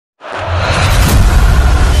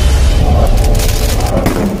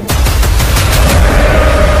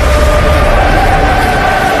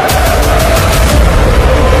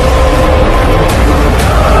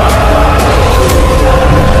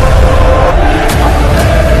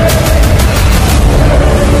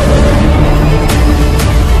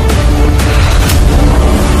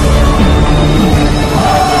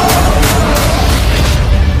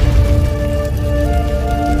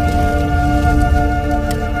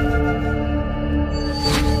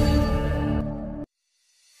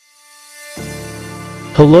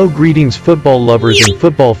Hello, greetings football lovers and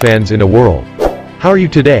football fans in a world. How are you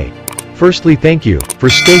today? Firstly, thank you for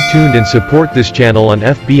stay tuned and support this channel on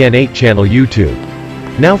FBN8 channel YouTube.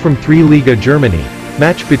 Now from 3 Liga Germany,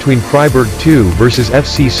 match between Freiburg 2 versus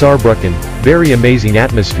FC Saarbrucken, very amazing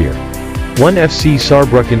atmosphere. 1.FC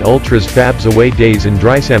Saarbrucken Ultras Fabs Awaydays in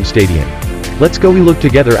Dreisamstadion. Let's go, we look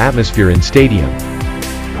together atmosphere in stadium.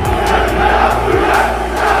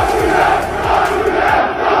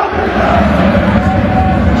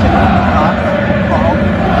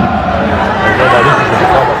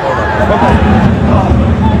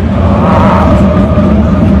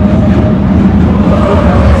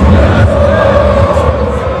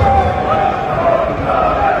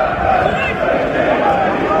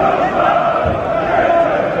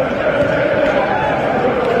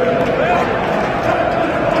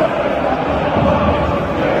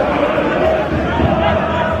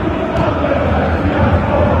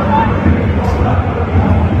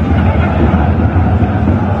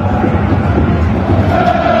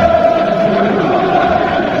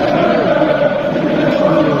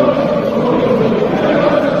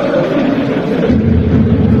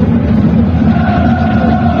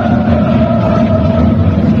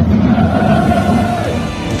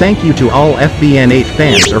 Thank you to all FBN8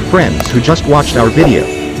 fans or friends who just watched our video.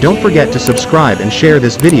 Don't forget to subscribe and share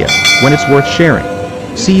this video, when it's worth sharing.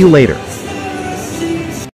 See you later.